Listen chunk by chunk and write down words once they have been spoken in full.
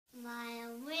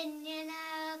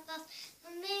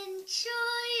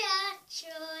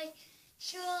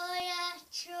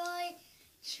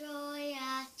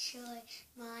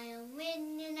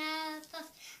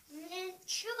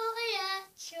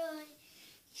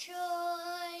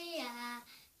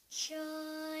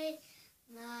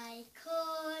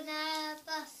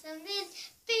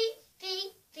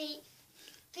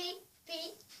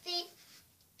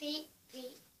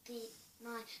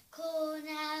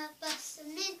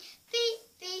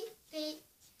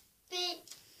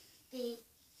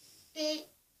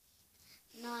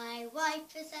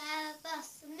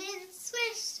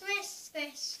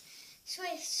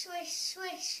swish,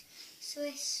 swish,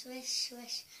 swish, swish,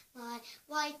 swish. My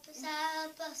wipers are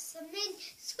blossoming.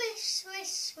 Swish,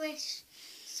 swish, swish,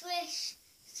 swish,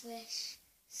 swish,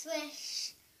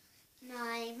 swish.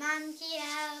 My monkey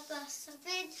are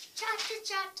blossoming. Chatter,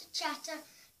 chatter, chatter,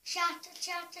 chatter,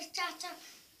 chatter, chatter,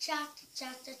 chatter,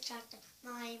 chatter, chatter.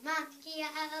 My monkey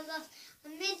are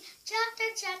blossoming.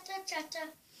 Chatter, chatter, chatter,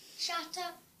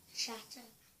 chatter, chatter,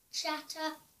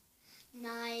 chatter.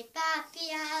 My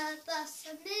baby are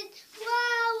blossoming.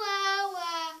 Wah, wah,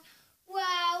 wah,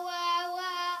 wah, wah,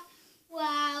 wah,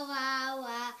 wah, wah,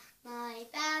 wah. My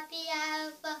baby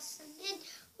are blossoming.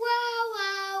 Wah,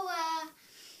 wah, wah,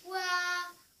 wah,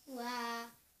 wah,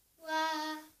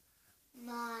 wah.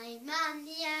 My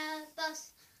money are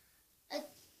blossoming.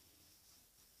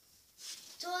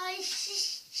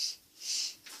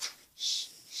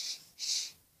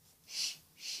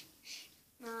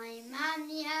 My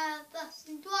money are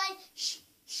blossoming.